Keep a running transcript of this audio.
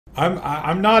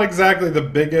I'm not exactly the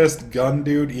biggest gun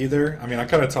dude either. I mean, I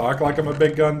kind of talk like I'm a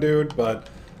big gun dude, but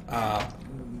uh,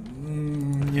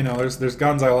 you know, there's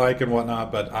guns I like and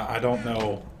whatnot, but I don't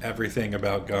know everything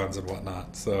about guns and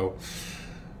whatnot. So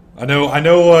I know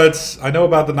about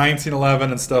the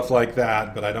 1911 and stuff like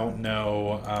that, but I don't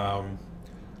know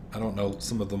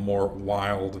some of the more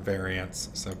wild variants.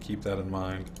 So keep that in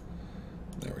mind.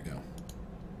 There we go.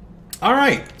 All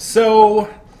right,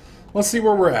 so let's see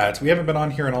where we're at. We haven't been on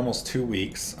here in almost 2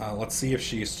 weeks. Let's see if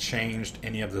she's changed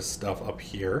any of this stuff up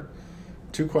here.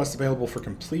 2 quests available for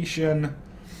completion.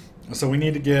 So we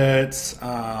need to get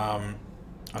an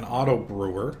auto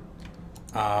brewer.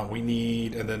 We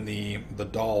need, and then the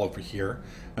doll over here.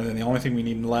 And then the only thing we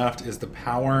need left is the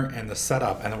power and the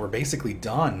setup. And then we're basically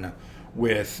done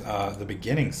with the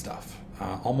beginning stuff.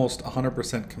 Almost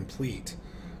 100% complete.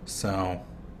 So...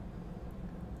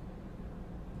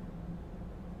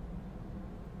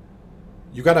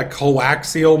 You got a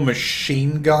coaxial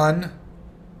machine gun?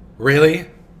 Really?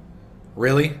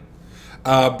 Really?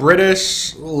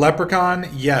 British leprechaun?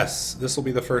 Yes. This will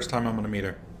be the first time I'm going to meet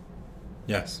her.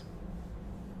 Yes.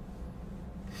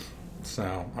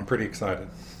 So, I'm pretty excited.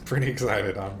 Pretty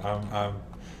excited. I'm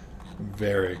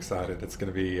very excited. It's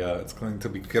going to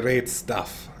be great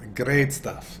stuff. Great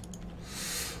stuff.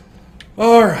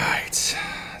 All right.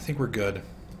 I think we're good.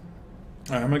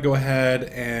 All right, I'm going to go ahead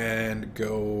and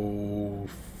go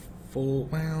full,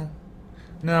 well,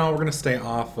 no, we're going to stay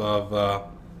off of,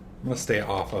 I'm going to stay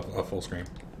off of full screen.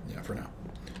 Yeah, for now.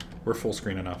 We're full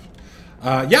screen enough.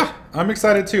 Yeah, I'm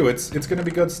excited too. It's going to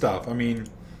be good stuff. I mean,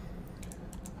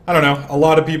 I don't know. A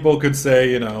lot of people could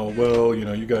say, you know, well, you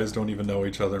know, you guys don't even know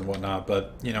each other and whatnot.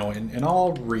 But, you know, in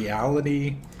all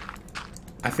reality,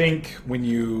 I think when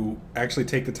you actually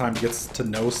take the time to get to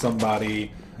know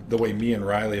somebody the way me and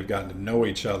Riley have gotten to know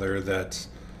each other, that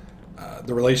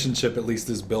the relationship at least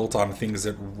is built on things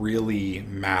that really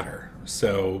matter.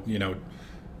 So, you know,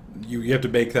 you have to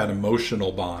make that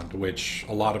emotional bond, which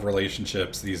a lot of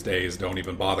relationships these days don't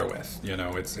even bother with. You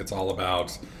know, it's all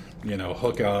about, you know,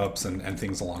 hookups and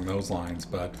things along those lines.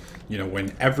 But, you know,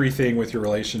 when everything with your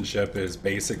relationship is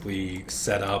basically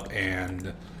set up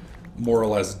and more or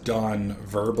less done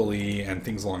verbally and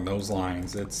things along those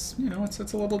lines, it's, you know, it's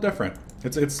a little different.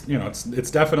 It's you know,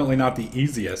 it's definitely not the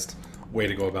easiest way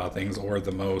to go about things, or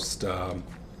the most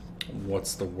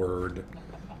what's the word,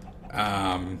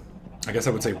 I guess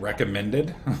I would say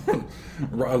recommended.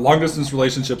 Long distance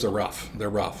relationships are rough.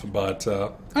 They're rough, but I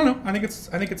don't know. I think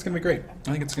it's gonna be great.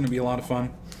 I think it's gonna be a lot of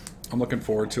fun. I'm looking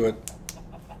forward to it.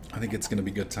 I think it's gonna be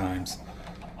good times.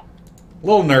 A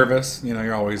little nervous, you know,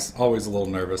 you're always a little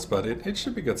nervous, but it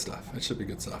should be good stuff. It should be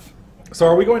good stuff. So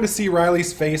are we going to see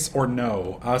Riley's face or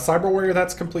no? Cyber Warrior,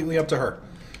 that's completely up to her.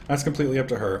 That's completely up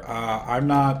to her. I'm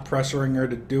not pressuring her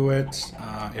to do it.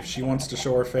 If she wants to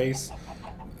show her face,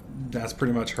 that's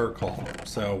pretty much her call.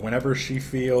 So whenever she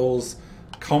feels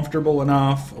comfortable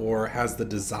enough or has the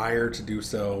desire to do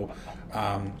so,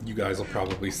 you guys will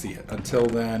probably see it. Until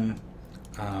then,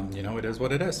 you know, it is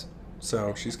what it is.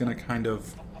 So she's going to kind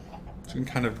of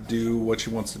do what she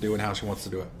wants to do and how she wants to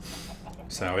do it.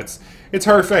 So it's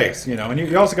her face, you know. And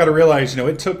you also got to realize, you know,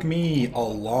 it took me a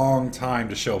long time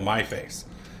to show my face.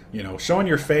 You know, showing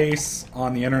your face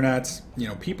on the internet, you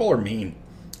know, people are mean.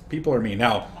 People are mean.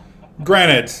 Now,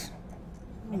 granted,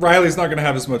 Riley's not going to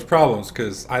have as much problems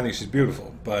because I think she's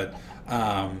beautiful. But,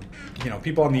 you know,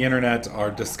 people on the internet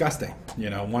are disgusting. You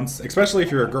know, especially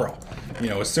if you're a girl. You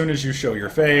know, as soon as you show your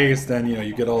face, then, you know,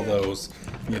 you get all those,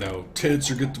 you know,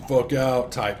 tits or get the fuck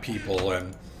out type people.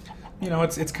 And, you know,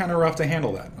 it's kind of rough to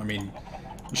handle that. I mean,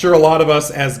 I'm sure a lot of us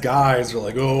as guys are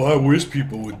like, oh, I wish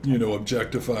people would, you know,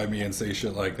 objectify me and say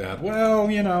shit like that.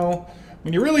 Well, you know,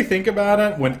 when you really think about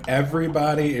it, when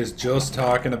everybody is just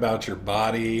talking about your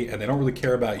body and they don't really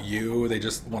care about you, they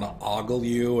just want to ogle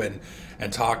you and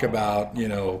talk about, you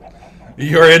know,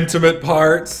 your intimate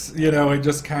parts, you know, it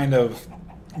just kind of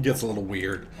gets a little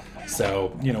weird.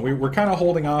 So, you know, we're kind of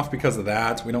holding off because of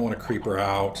that. We don't want to creep her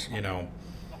out, you know.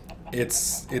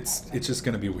 It's just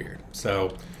going to be weird.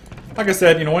 So, like I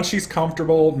said, you know, once she's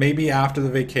comfortable, maybe after the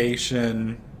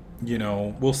vacation, you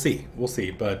know, we'll see. We'll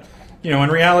see. But, you know, in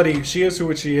reality, she is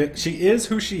who she is. She is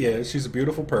who she is. She's a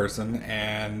beautiful person.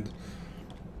 And,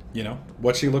 you know,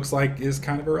 what she looks like is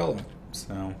kind of irrelevant.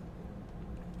 So,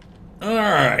 all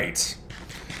right.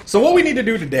 So what we need to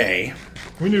do today,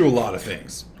 we need to do a lot of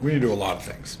things. We need to do a lot of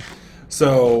things.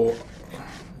 So,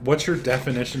 what's your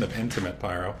definition of intimate,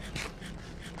 Pyro?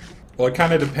 Well, it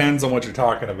kind of depends on what you're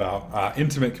talking about.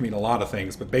 Intimate can mean a lot of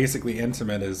things, but basically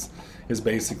intimate is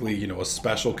basically, you know, a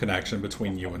special connection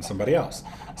between you and somebody else.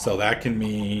 So that can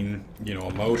mean, you know,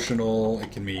 emotional,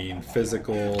 it can mean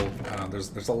physical.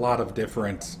 There's a lot of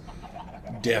different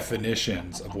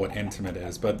definitions of what intimate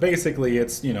is, but basically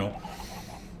it's, you know,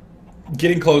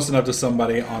 getting close enough to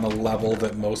somebody on a level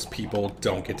that most people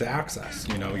don't get to access.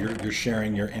 You know, you're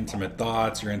sharing your intimate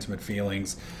thoughts, your intimate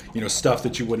feelings, you know, stuff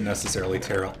that you wouldn't necessarily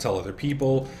tell other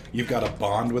people. You've got a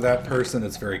bond with that person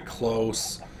that's very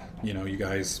close. You know, you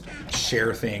guys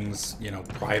share things, you know,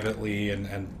 privately,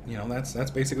 and you know,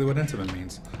 that's basically what intimate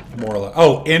means, more or less.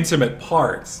 Oh, intimate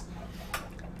parts.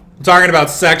 I'm talking about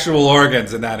sexual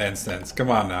organs in that instance.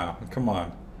 Come on now, come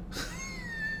on.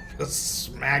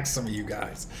 Smack some of you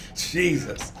guys.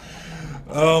 Jesus.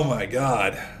 Oh my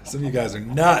God. Some of you guys are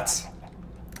nuts.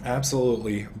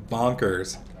 Absolutely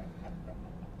bonkers.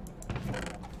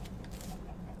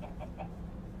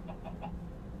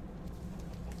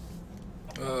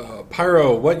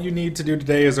 Pyro, what you need to do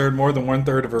today is earn more than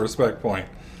 1/3 of a respect point.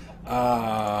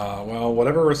 Well,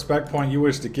 whatever respect point you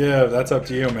wish to give, that's up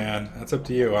to you, man. That's up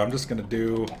to you. I'm just gonna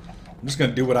do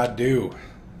what I do.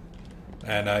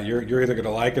 And you're either going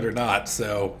to like it or not,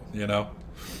 so, you know.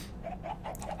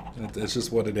 It's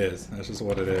just what it is. That's just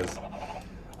what it is.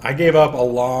 I gave up a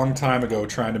long time ago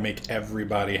trying to make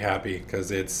everybody happy,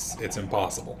 because it's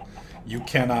impossible. You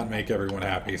cannot make everyone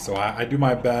happy, so I do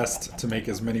my best to make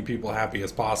as many people happy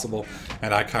as possible,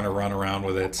 and I kind of run around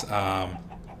with it.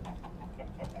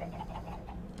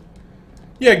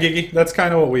 Yeah, Giggy, that's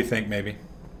kind of what we think, maybe.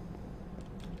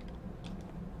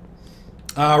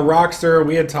 Rockster,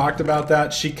 we had talked about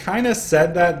that. She kind of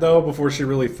said that, though, before she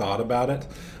really thought about it.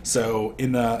 So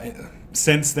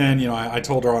since then, you know, I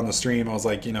told her on the stream, I was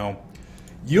like, you know,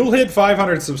 you'll hit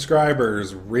 500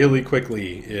 subscribers really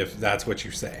quickly if that's what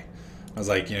you say. I was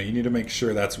like, you know, you need to make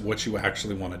sure that's what you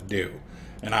actually want to do.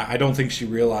 And I don't think she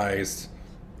realized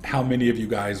how many of you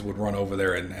guys would run over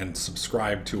there and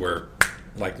subscribe to her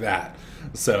like that.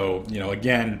 So, you know,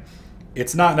 again,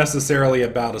 it's not necessarily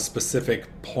about a specific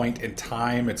point in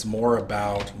time. It's more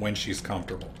about when she's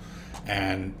comfortable.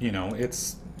 And, you know,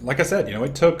 it's, like I said, you know,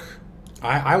 it took,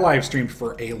 I live streamed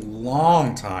for a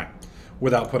long time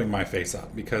without putting my face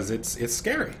up, because it's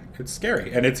scary. It's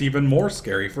scary. And it's even more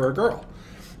scary for a girl.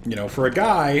 You know, for a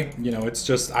guy, you know, it's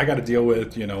just, I got to deal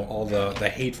with, you know, all the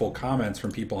hateful comments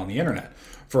from people on the internet.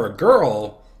 For a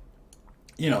girl,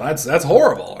 you know, that's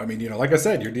horrible. I mean, you know, like I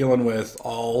said, you're dealing with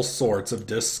all sorts of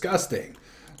disgusting.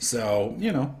 So,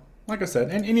 you know, like I said,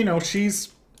 and you know,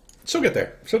 she'll get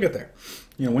there. She'll get there.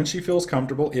 You know, when she feels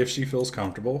comfortable, if she feels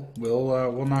comfortable,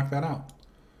 we'll knock that out.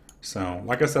 So,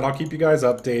 like I said, I'll keep you guys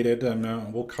updated,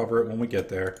 and we'll cover it when we get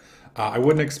there. I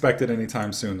wouldn't expect it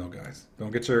anytime soon, though, guys.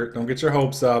 Don't get your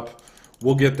hopes up.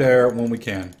 We'll get there when we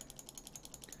can.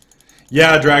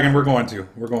 Yeah, Dragon, we're going to.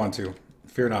 We're going to.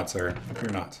 Fear not, sir. Fear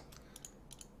not.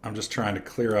 I'm just trying to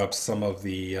clear up some of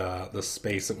the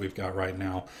space that we've got right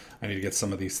now. I need to get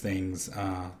some of these things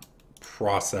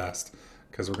processed,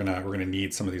 because we're gonna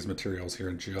need some of these materials here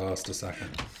in just a second.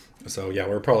 So yeah,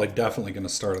 we're probably definitely going to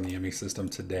start on the ME system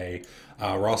today.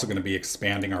 We're also going to be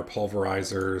expanding our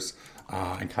pulverizers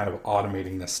and kind of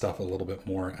automating this stuff a little bit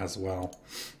more as well.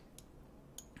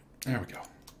 There we go.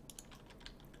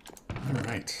 All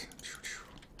right.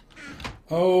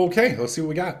 Okay, let's see what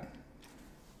we got.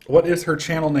 What is her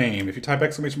channel name? If you type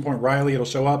 !Riley, it'll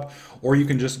show up, or you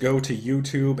can just go to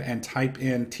YouTube and type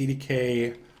in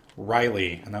TDK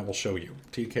Riley, and that will show you.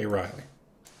 TDK Riley.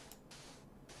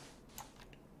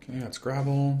 Okay, that's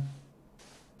gravel.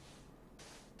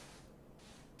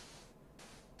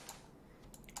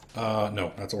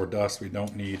 No, that's ore dust. We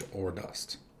don't need ore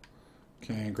dust.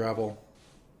 Okay, gravel.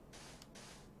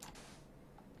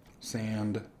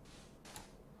 Sand.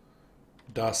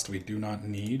 Dust we do not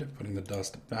need. Putting the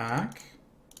dust back.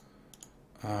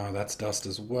 That's dust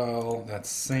as well. That's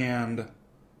sand.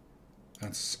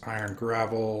 That's iron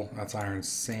gravel. That's iron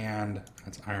sand.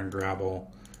 That's iron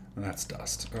gravel. And that's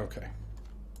dust. Okay.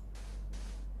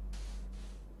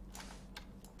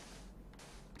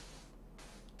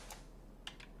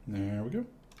 There we go.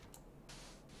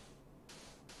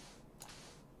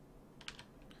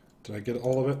 Did I get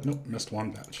all of it? Nope, missed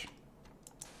one batch.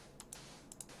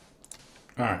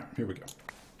 All right, here we go.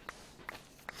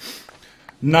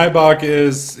 Nightbot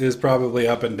is probably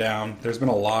up and down. There's been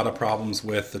a lot of problems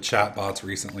with the chat bots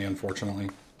recently, unfortunately.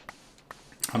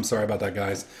 I'm sorry about that,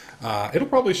 guys. It'll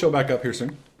probably show back up here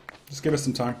soon. Just give us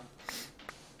some time.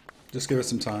 Just give us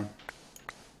some time.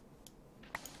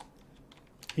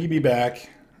 He be back.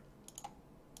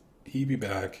 He be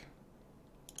back.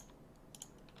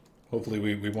 Hopefully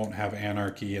we won't have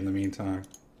anarchy in the meantime.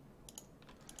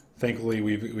 Thankfully,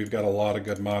 we've got a lot of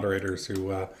good moderators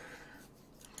who are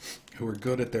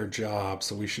good at their job,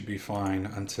 so we should be fine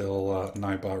until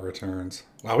Nightbot returns.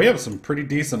 Wow, we have some pretty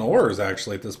decent ores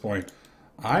actually at this point.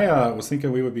 I was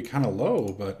thinking we would be kind of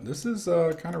low, but this is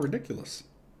kind of ridiculous.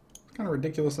 Kind of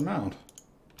ridiculous amount.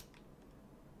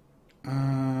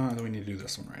 Then we need to do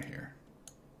this one right here.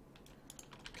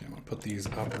 Okay, I'm gonna put these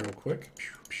up real quick.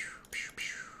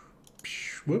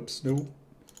 Whoops, no.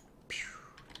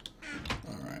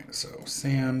 Alright, so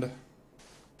sand.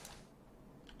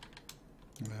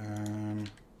 And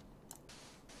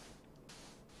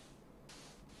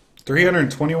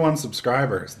 321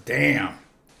 subscribers. Damn.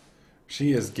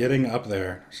 She is getting up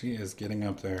there. She is getting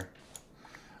up there.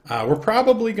 We're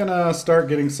probably gonna start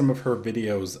getting some of her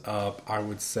videos up, I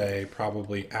would say,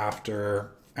 probably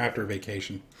after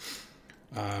vacation.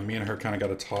 Me and her kind of got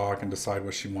to talk and decide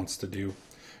what she wants to do.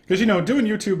 Because, you know, doing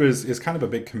YouTube is kind of a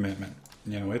big commitment.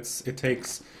 You know, it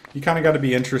takes, you kind of got to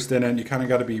be interested in it. You kind of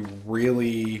got to be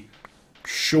really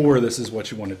sure this is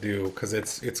what you want to do, because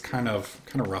it's kind of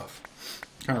rough.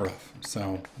 Kind of rough.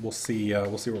 So we'll see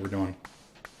what we're doing.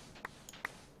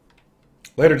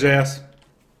 Later, JS.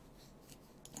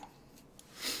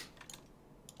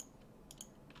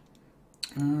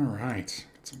 All right,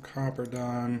 get some copper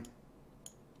done.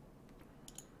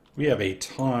 We have a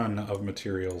ton of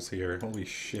materials here. Holy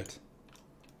shit.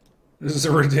 This is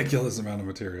a ridiculous amount of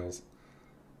materials.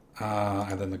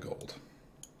 And then the gold.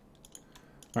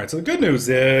 All right, so the good news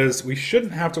is we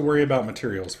shouldn't have to worry about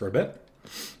materials for a bit.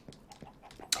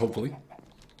 Hopefully.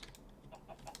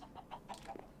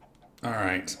 All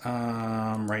right,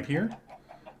 right here.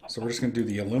 So we're just going to do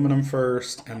the aluminum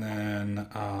first, and then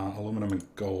aluminum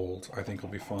and gold, I think will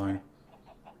be fine.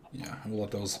 Yeah, we'll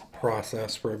let those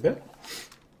process for a bit.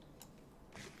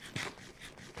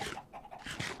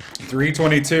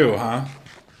 322, huh?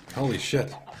 Holy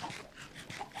shit.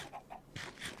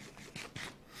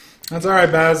 That's all right,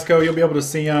 Bazco. You'll be able to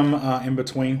see them in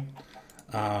between.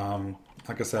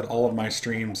 Like I said, all of my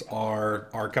streams are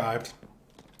archived.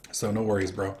 So no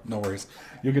worries, bro. No worries.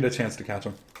 You'll get a chance to catch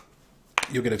them.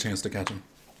 You'll get a chance to catch them.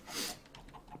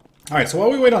 All right, so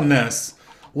while we wait on this,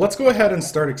 let's go ahead and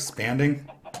start expanding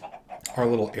our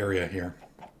little area here.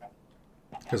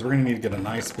 Because we're going to need to get a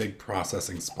nice big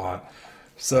processing spot.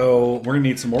 So we're going to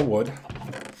need some more wood.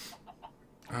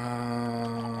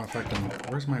 If I can,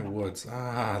 where's my woods?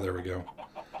 Ah, there we go.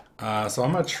 So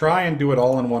I'm going to try and do it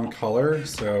all in one color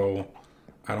so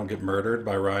I don't get murdered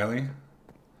by Riley.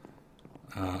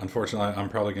 Unfortunately, I'm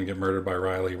probably going to get murdered by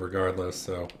Riley regardless,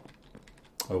 so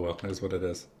oh well, it is what it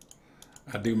is.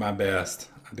 I do my best.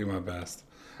 I do my best.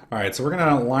 All right, so we're going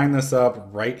to line this up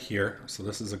right here. So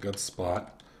this is a good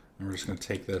spot. And we're just going to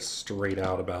take this straight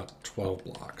out about 12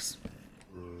 blocks.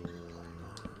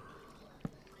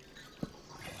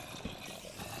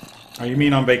 Oh, you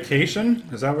mean on vacation?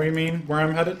 Is that what you mean, where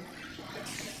I'm headed?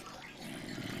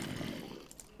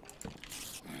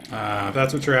 If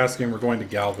that's what you're asking, we're going to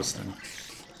Galveston.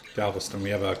 Galveston. We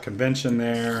have a convention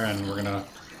there, and we're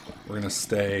gonna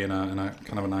stay in a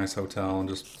kind of a nice hotel and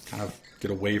just kind of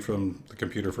get away from the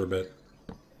computer for a bit.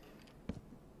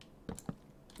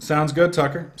 Sounds good,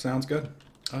 Tucker. Sounds good.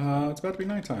 It's about to be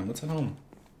nighttime. Let's head home.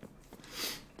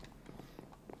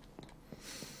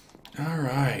 All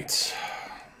right.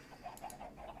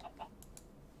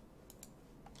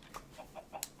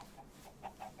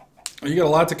 You got a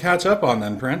lot to catch up on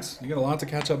then, Prince. You got a lot to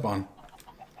catch up on.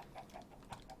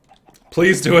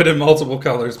 Please do it in multiple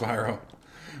colors, Pyro.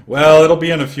 Well, it'll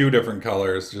be in a few different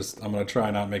colors. Just, I'm going to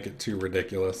try not make it too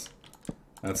ridiculous.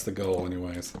 That's the goal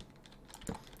anyways.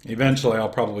 Eventually, I'll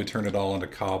probably turn it all into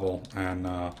cobble, and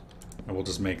we'll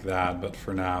just make that. But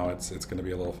for now, it's going to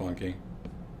be a little funky.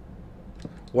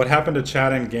 What happened to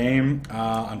chat in game?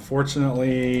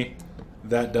 Unfortunately,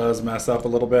 that does mess up a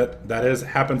little bit. That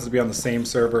happens to be on the same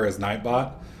server as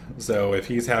Nightbot. So if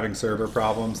he's having server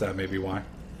problems, that may be why.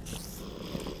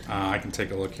 I can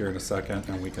take a look here in a second,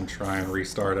 and we can try and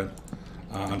restart it.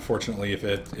 Unfortunately, if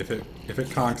it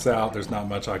conks out, there's not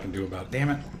much I can do about it. Damn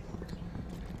it!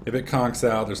 If it conks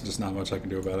out, there's just not much I can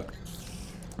do about it.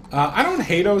 I don't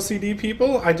hate OCD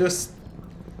people.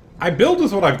 I build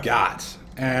with what I've got,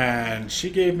 and she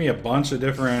gave me a bunch of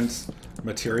different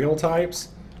material types.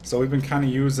 So we've been kind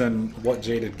of using what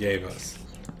Jaded gave us.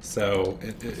 So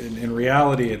in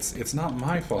reality, it's not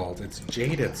my fault. It's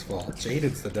Jaded's fault.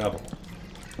 Jaded's the devil.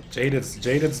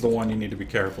 Jaded's the one you need to be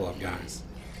careful of, guys.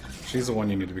 She's the one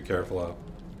you need to be careful of.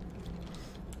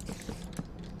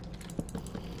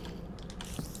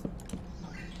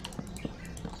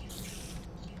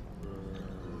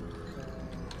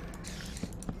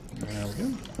 There we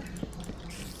go.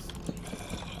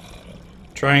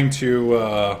 trying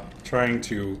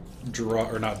to draw,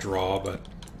 or not draw, but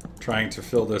trying to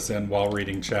fill this in while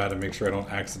reading chat and make sure I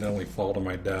don't accidentally fall to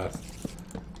my death.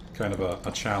 Kind of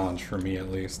a challenge for me, at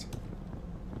least.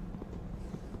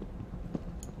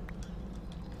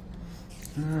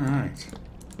 Alright.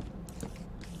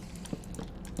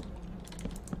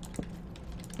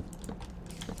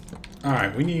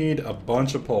 Alright, we need a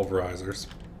bunch of pulverizers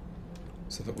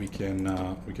so that we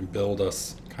can build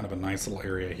us kind of a nice little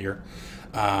area here.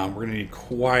 We're gonna need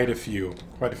quite a few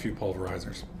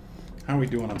pulverizers. How are we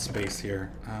doing on space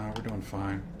here? We're doing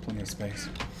fine. Plenty of space.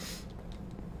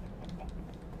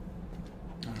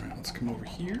 Alright, let's come over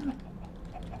here.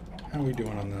 How are we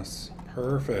doing on this?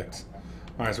 Perfect.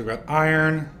 Alright, so we've got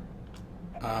iron.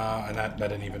 And that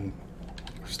didn't even...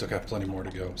 We still got plenty more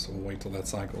to go, so we'll wait till that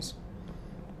cycles.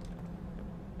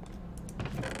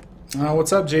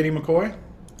 What's up, JD McCoy?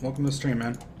 Welcome to the stream,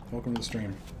 man. Welcome to the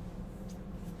stream.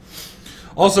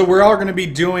 Also, we're all going to be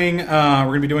doing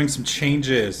some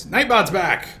changes. Nightbot's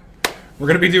back. We're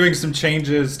going to be doing some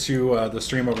changes to the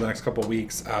stream over the next couple of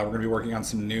weeks. We're going to be working on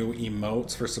some new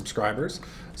emotes for subscribers.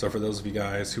 So for those of you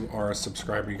guys who are a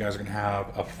subscriber, you guys are going to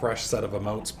have a fresh set of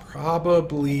emotes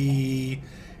probably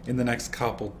in the next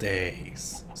couple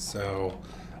days. So,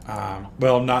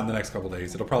 well, not in the next couple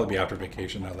days. It'll probably be after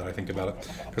vacation now that I think about it,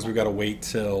 because we've got to wait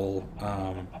till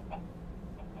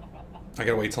I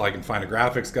gotta wait till I can find a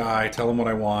graphics guy, tell him what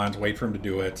I want, wait for him to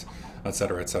do it,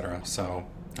 etc., etc. So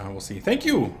we'll see. Thank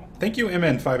you,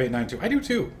 MN5892.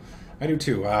 I do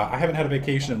too. I haven't had a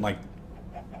vacation in, like,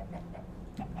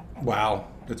 wow,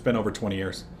 it's been over 20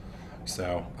 years.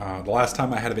 So the last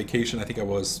time I had a vacation, I think I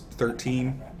was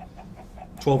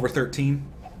 12 or 13.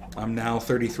 I'm now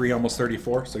 33, almost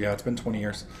 34. So yeah, it's been 20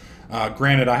 years.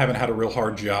 Granted, I haven't had a real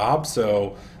hard job,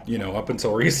 so, you know, up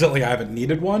until recently I haven't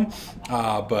needed one.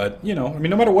 But, you know, I mean,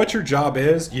 no matter what your job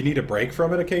is, you need a break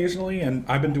from it occasionally. And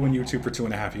I've been doing YouTube for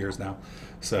 2.5 years now.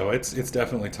 So it's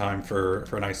definitely time for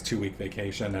a nice 2-week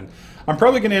vacation. And I'm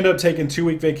probably going to end up taking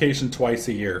 2-week vacation twice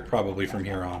a year, probably from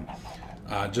here on,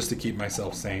 just to keep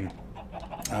myself sane.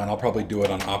 And I'll probably do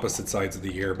it on opposite sides of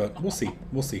the year, but we'll see.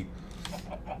 We'll see.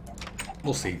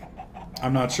 We'll see.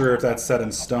 I'm not sure if that's set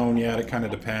in stone yet. It kind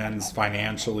of depends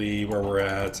financially where we're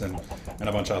at and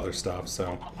a bunch of other stuff.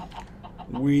 So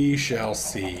we shall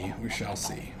see. We shall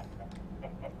see.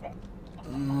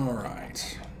 All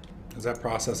right. Is that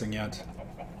processing yet?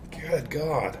 Good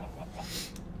God.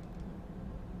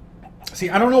 See,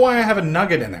 I don't know why I have a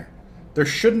nugget in there. There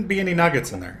shouldn't be any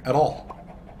nuggets in there at all.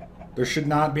 There should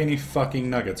not be any fucking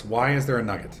nuggets. Why is there a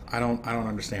nugget? I don't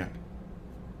understand.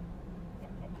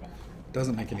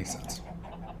 Doesn't make any sense.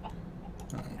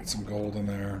 Get some gold in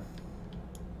there.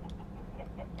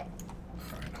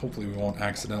 Alright, hopefully we won't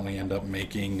accidentally end up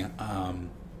making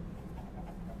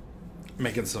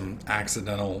some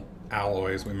accidental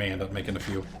alloys. We may end up making a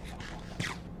few.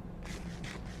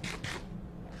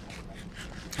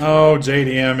 Oh,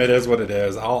 JDM, it is what it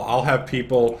is. I'll have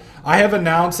people... I have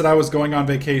announced that I was going on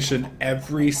vacation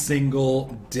every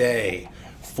single day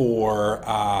for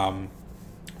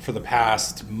the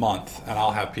past month, and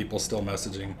I'll have people still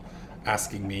messaging,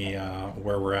 asking me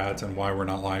where we're at and why we're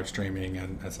not live streaming,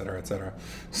 and etc., etc.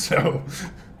 So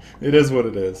it is what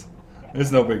it is.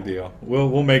 It's no big deal.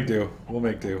 We'll make do. We'll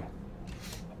make do.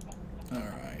 All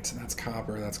right, that's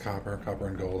copper. That's copper. Copper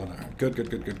and gold. And iron.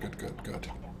 Good.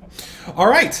 All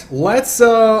right,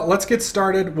 let's get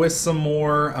started with some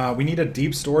more. We need a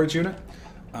deep storage unit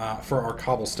for our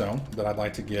cobblestone that I'd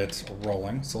like to get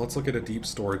rolling. So let's look at a deep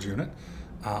storage unit.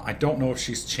 I don't know if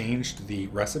she's changed the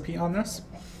recipe on this.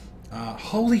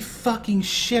 Holy fucking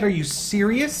shit, are you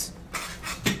serious?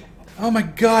 Oh my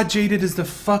god, Jaded is the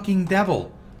fucking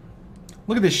devil.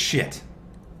 Look at this shit.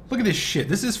 Look at this shit.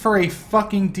 This is for a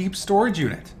fucking deep storage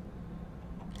unit.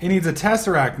 It needs a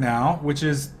tesseract now, which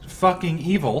is fucking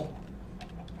evil.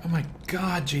 Oh my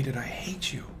god, Jaded, I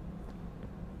hate you.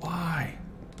 Why?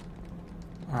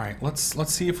 Alright,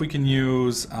 let's see if we can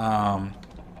use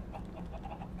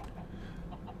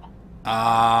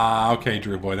okay,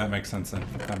 Drew Boy, that makes sense then.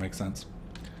 That makes sense.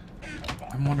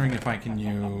 I'm wondering if I can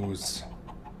use...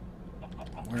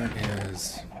 Where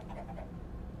is...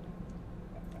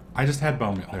 I just had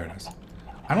bone meal. There it is.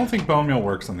 I don't think bone meal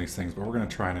works on these things, but we're going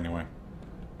to try it anyway.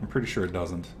 I'm pretty sure it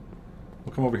doesn't.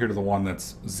 We'll come over here to the one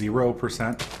that's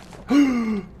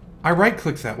 0%. I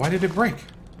right-clicked that. Why did it break?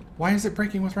 Why is it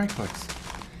breaking with right-clicks?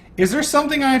 Is there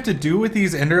something I have to do with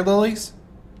these ender lilies?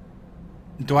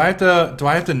 Do I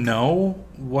have to know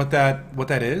what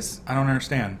that is? I don't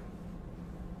understand.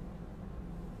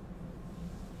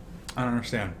 I don't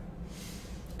understand.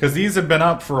 Because these have been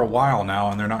up for a while now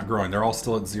and they're not growing. They're all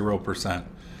still at 0%.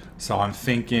 So I'm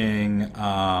thinking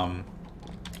that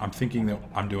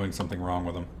I'm doing something wrong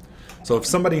with them. So if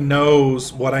somebody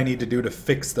knows what I need to do to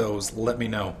fix those, let me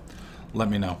know.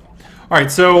 Let me know. All right,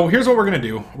 so here's what we're going to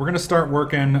do. We're going to start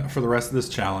working for the rest of this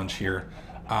challenge here.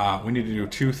 We need to do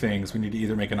two things. We need to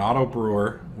either make an auto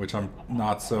brewer, which I'm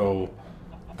not so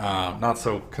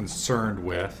concerned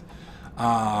with.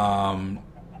 An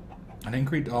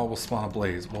angry doll will spawn a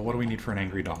blaze. Well, what do we need for an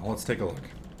angry doll? Let's take a look.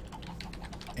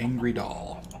 Angry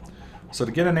doll. So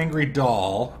to get an angry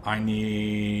doll, I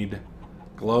need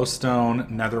glowstone,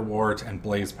 netherwort, and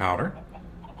blaze powder.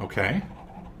 Okay.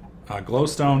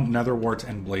 Glowstone, netherwort,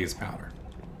 and blaze powder.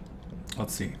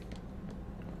 Let's see.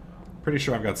 Pretty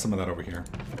sure I've got some of that over here.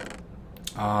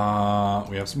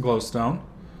 We have some glowstone.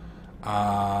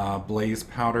 Blaze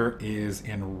powder is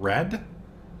in red.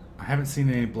 I haven't seen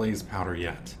any blaze powder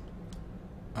yet.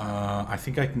 I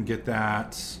think I can get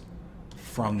that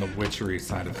from the witchery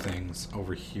side of things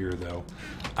over here, though.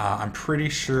 I'm pretty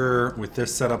sure with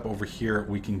this setup over here,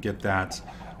 we can get that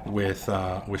with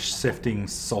sifting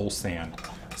soul sand.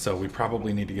 So we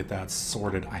probably need to get that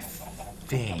sorted, I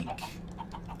think.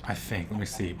 Let me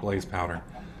see. Blaze powder.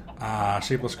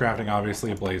 Shapeless crafting,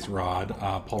 obviously a blaze rod.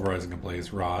 Pulverizing a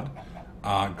blaze rod.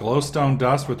 Glowstone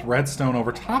dust with redstone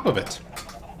over top of it.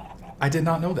 I did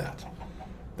not know that.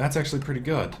 That's actually pretty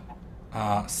good.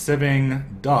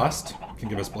 Sieving dust can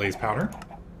give us blaze powder.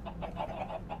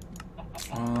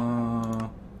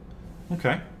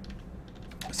 Okay.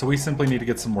 So we simply need to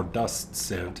get some more dust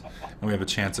sieved, and we have a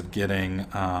chance of getting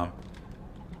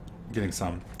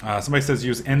some. Somebody says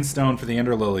use endstone for the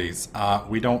ender lilies.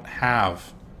 We don't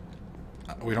have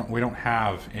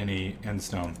any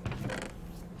endstone.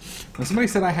 Now somebody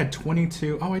said I had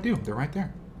 22. Oh, I do. They're right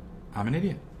there. I'm an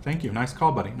idiot. Thank you. Nice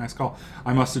call, buddy. Nice call.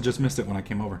 I must have just missed it when I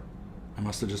came over. I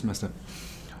must have just missed it.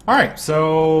 All right,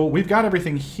 so we've got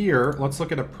everything here. Let's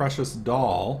look at a precious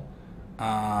doll.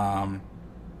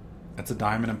 That's a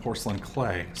diamond and porcelain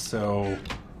clay. So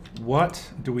what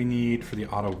do we need for the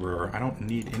auto brewer? I don't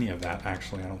need any of that,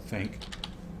 actually, I don't think.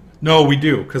 No, we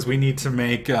do, because we need to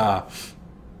make... my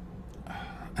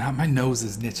nose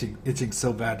is itching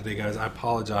so bad today, guys. I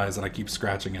apologize that I keep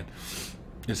scratching it.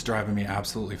 It's driving me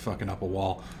absolutely fucking up a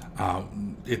wall.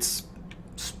 It's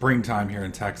springtime here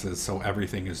in Texas, so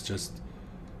everything is just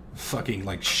fucking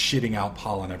like shitting out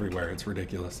pollen everywhere. It's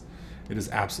ridiculous. It is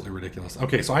absolutely ridiculous.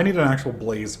 Okay, so I need an actual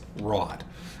blaze rod.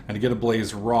 And to get a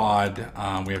blaze rod,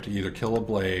 we have to either kill a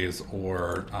blaze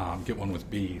or get one with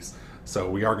bees. So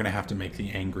we are going to have to make the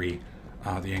angry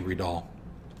doll.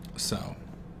 So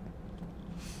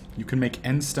you can make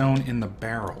endstone in the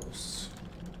barrels.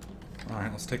 All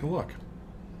right, let's take a look.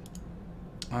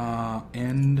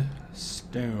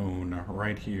 Endstone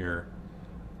right here.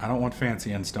 I don't want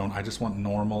fancy endstone. I just want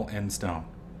normal endstone.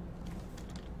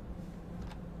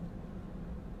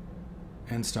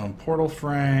 Endstone portal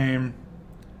frame.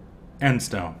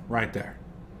 Endstone right there.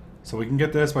 So we can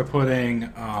get this by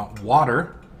putting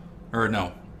water, or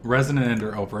no, resin and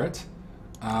ender over it.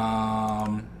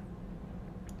 And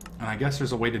I guess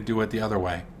there's a way to do it the other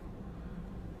way.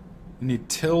 You need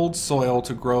tilled soil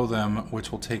to grow them,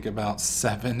 which will take about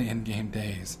 7 in-game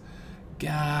days.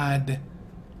 God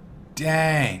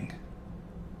dang.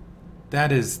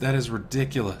 That is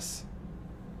ridiculous.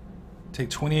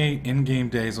 Take 28 in-game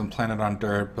days when planted on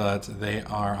dirt, but they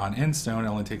are on endstone. It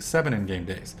only takes 7 in-game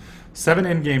days. 7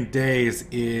 in-game days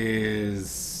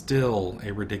is still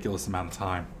a ridiculous amount of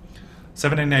time.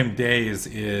 7 in-game days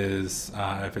is,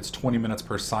 if it's 20 minutes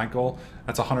per cycle,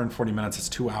 that's 140 minutes. It's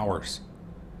 2 hours.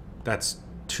 That's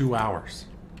 2 hours.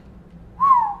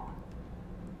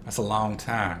 That's a long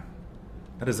time.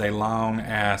 That is a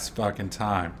long-ass fucking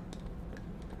time.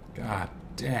 God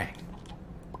dang.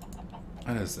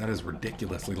 That is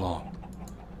ridiculously long.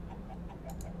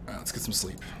 Alright, let's get some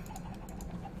sleep.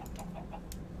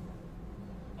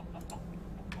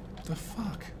 What the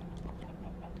fuck?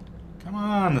 Come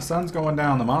on, the sun's going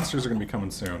down. The monsters are going to be coming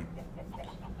soon.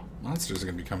 Monsters are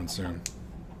going to be coming soon.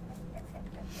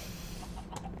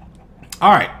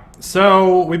 Alright,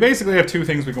 so we basically have 2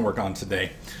 things we can work on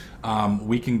today.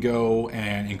 We can go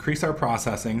and increase our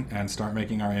processing and start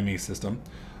making our ME system.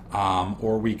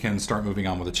 Or we can start moving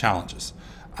on with the challenges.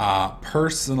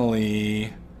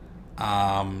 Personally,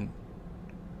 I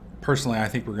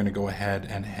think we're going to go ahead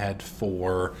and head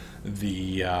for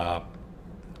the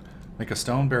make a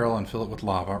stone barrel and fill it with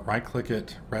lava. Right-click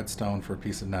it, redstone for a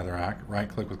piece of netherrack.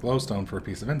 Right-click with glowstone for a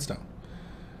piece of endstone.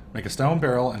 Make a stone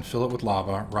barrel and fill it with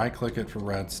lava. Right-click it for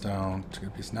redstone to get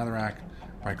a piece of netherrack.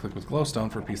 Right-click with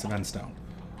glowstone for a piece of endstone.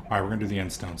 All right, we're going to do the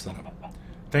endstone setup.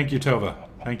 Thank you, Tova.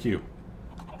 Thank you.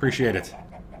 Appreciate it.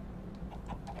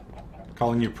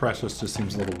 Calling you Precious just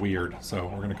seems a little weird, so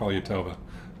we're gonna call you Tova.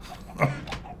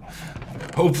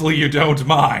 Hopefully you don't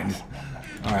mind.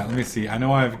 Alright, let me see. I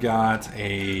know I've got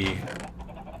a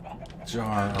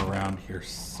jar around here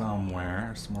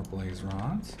somewhere. Some more blaze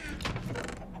rods.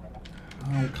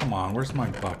 Oh, come on. Where's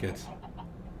my bucket?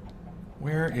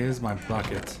 Where is my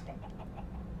bucket?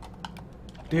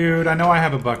 Dude, I know I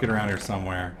have a bucket around here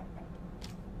somewhere.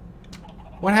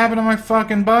 What happened to my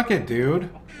fucking bucket, dude?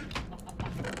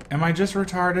 Am I just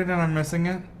retarded and I'm missing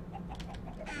it?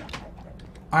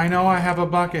 I know I have a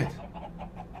bucket.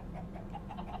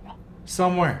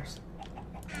 Somewhere.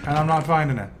 And I'm not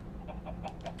finding it.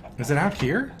 Is it out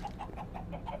here?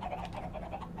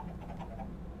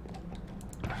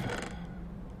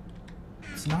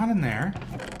 It's not in there.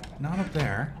 Not up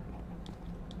there.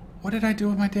 What did I do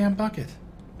with my damn bucket?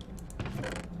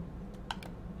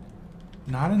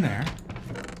 Not in there.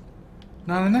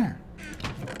 Not in there.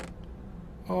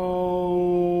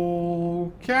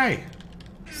 Okay.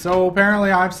 So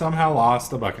apparently I've somehow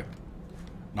lost a bucket.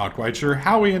 Not quite sure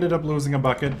how we ended up losing a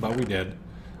bucket, but we did.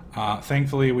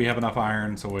 Thankfully we have enough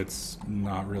iron, so it's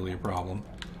not really a problem.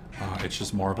 It's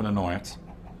just more of an annoyance.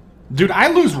 Dude, I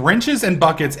lose wrenches and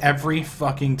buckets every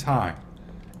fucking time.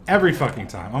 Every fucking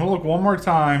time. I'm gonna look one more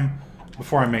time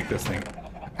before I make this thing.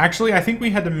 Actually, I think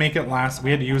we had to make it last...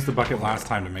 We had to use the bucket last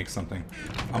time to make something.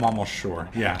 I'm almost sure.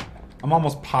 Yeah. I'm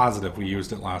almost positive we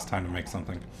used it last time to make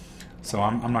something. So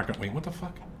I'm not gonna... Wait, what the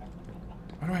fuck?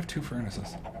 Why do I have 2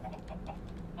 furnaces?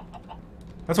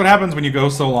 That's what happens when you go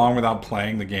so long without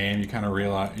playing the game. You kind of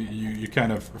realize... You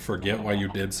kind of forget why you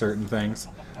did certain things.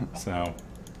 So,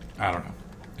 I don't know.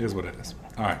 It is what it is.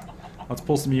 Alright. Let's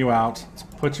pull some of you out. Let's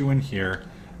put you in here.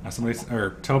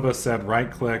 Tova said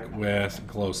right-click with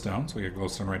glowstone. So we get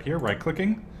glowstone right here.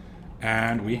 Right-clicking.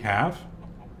 And we have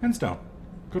endstone.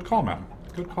 Good call, madam.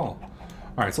 Good call.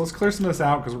 Alright, so let's clear some of this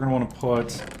out because we're going to want to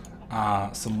put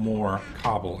some more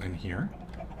cobble in here.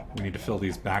 We need to fill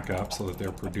these back up so that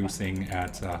they're producing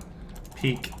at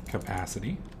peak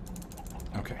capacity.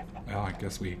 Okay. Well, I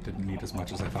guess we didn't need as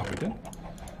much as I thought we did.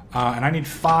 And I need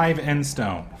 5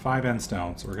 endstone. 5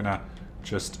 endstone. So we're going to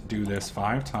just do this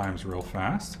 5 times real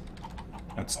fast.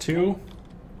 That's 2.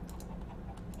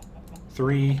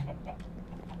 3.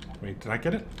 Wait, did I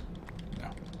get it? No.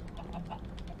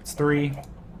 It's 3.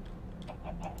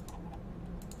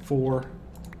 4.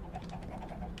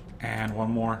 And one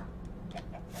more.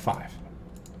 5.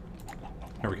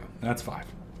 There we go. That's 5.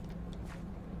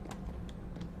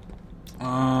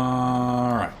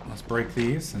 Alright, let's break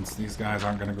these since these guys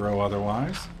aren't going to grow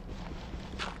otherwise.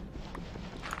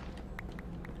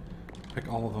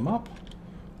 Pick all of them up.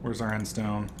 Where's our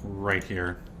endstone? Right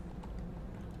here.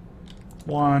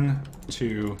 1,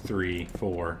 2, 3,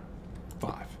 4,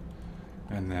 5.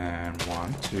 And then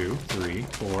 1, 2, 3,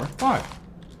 4, 5.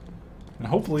 And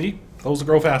hopefully those will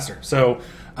grow faster. So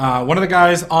one of the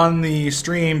guys on the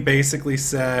stream basically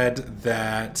said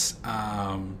that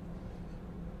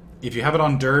if you have it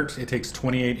on dirt, it takes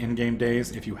 28 in-game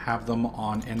days. If you have them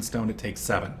on endstone, it takes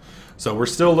 7. So we're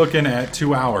still looking at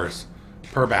 2 hours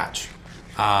per batch.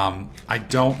 I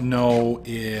don't know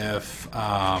if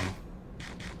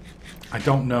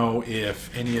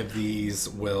any of these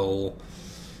will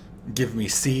give me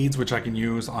seeds, which I can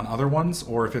use on other ones,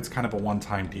 or if it's kind of a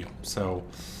one-time deal. So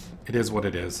it is what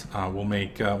it is. We'll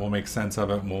make sense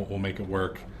of it, and we'll make it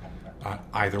work.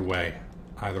 Either way.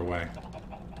 Either way.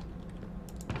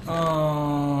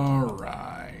 All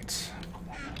right.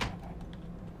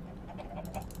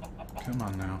 Come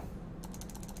on now.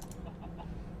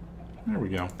 There we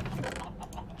go.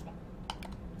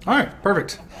 Alright,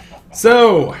 perfect.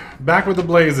 So, back with the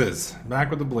blazes.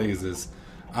 Back with the blazes.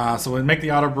 So to make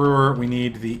the auto brewer, we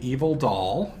need the evil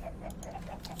doll.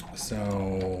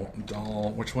 So,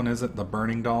 doll, which one is it? The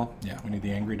burning doll? Yeah, we need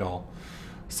the angry doll.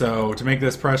 So, to make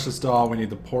this precious doll, we need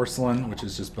the porcelain, which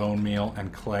is just bone meal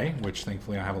and clay, which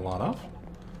thankfully I have a lot of.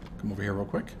 Come over here real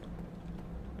quick.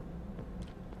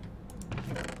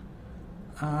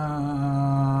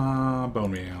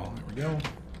 Bone meal. There we go.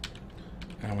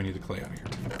 And we need the clay out of here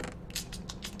too.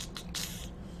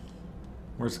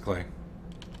 Where's the clay?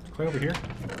 Clay over here?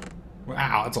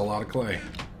 Wow, that's a lot of clay.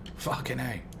 Fucking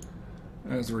A.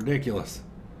 That's ridiculous.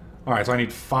 Alright, so I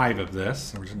need 5 of this.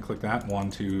 So we're just going to click that. 1,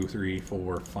 2, 3,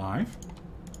 4, 5.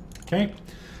 Okay.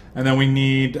 And then we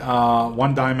need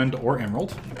 1 diamond or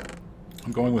emerald.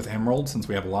 I'm going with emerald since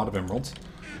we have a lot of emeralds.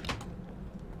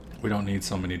 We don't need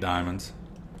so many diamonds.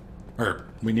 Or,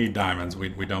 we need diamonds.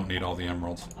 We don't need all the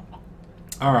emeralds.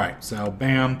 Alright, so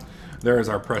bam. There is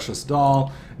our precious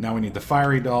doll. Now we need the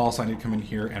fiery doll, so I need to come in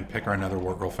here and pick our nether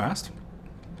wart real fast.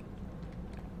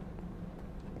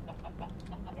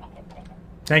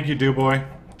 Thank you, Drew Boy.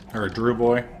 Or Drew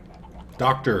Boy.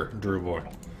 Dr. Drew Boy.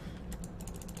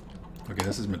 Okay,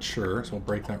 this is mature, so we'll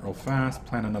break that real fast.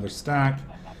 Plant another stack.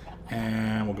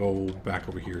 And we'll go back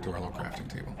over here to our little crafting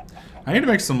table. I need to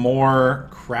make some more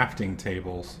crafting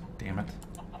tables. Damn it.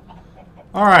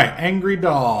 Alright, Angry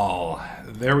Doll.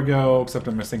 There we go, except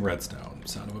I'm missing redstone.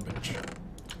 Son of a bitch.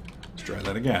 Let's try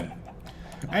that again.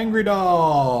 Angry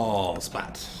Doll.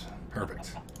 Splat.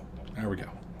 Perfect. There we go.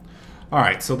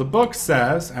 Alright, so the book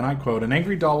says, and I quote, an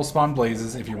angry doll will spawn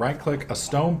blazes if you right-click a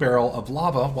stone barrel of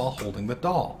lava while holding the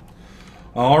doll.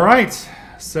 Alright,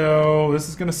 so this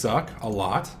is going to suck a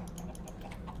lot.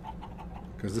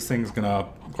 Because this thing's going to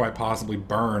quite possibly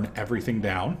burn everything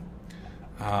down.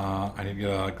 I need to get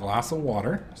a glass of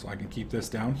water so I can keep this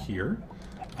down here.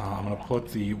 I'm going to put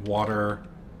the water...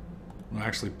 I'm going to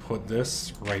actually put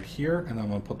this right here, and then I'm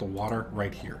going to put the water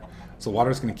right here. So water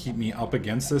is going to keep me up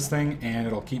against this thing, and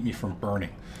it'll keep me from burning.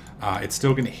 It's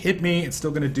still going to hit me. It's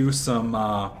still going to do some.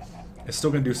 It's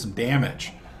still going to do some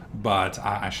damage, but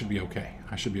I should be okay.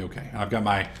 I should be okay. I've got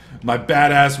my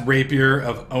badass rapier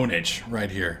of ownage right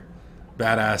here.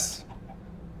 Badass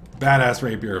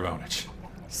rapier of ownage.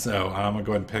 So I'm gonna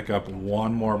go ahead and pick up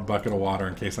one more bucket of water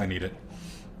in case I need it.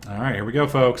 All right, here we go,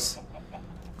 folks.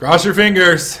 Cross your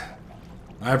fingers.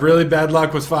 I have really bad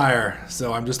luck with fire,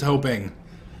 so I'm just hoping.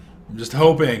 I'm just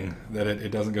hoping that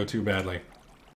it doesn't go too badly.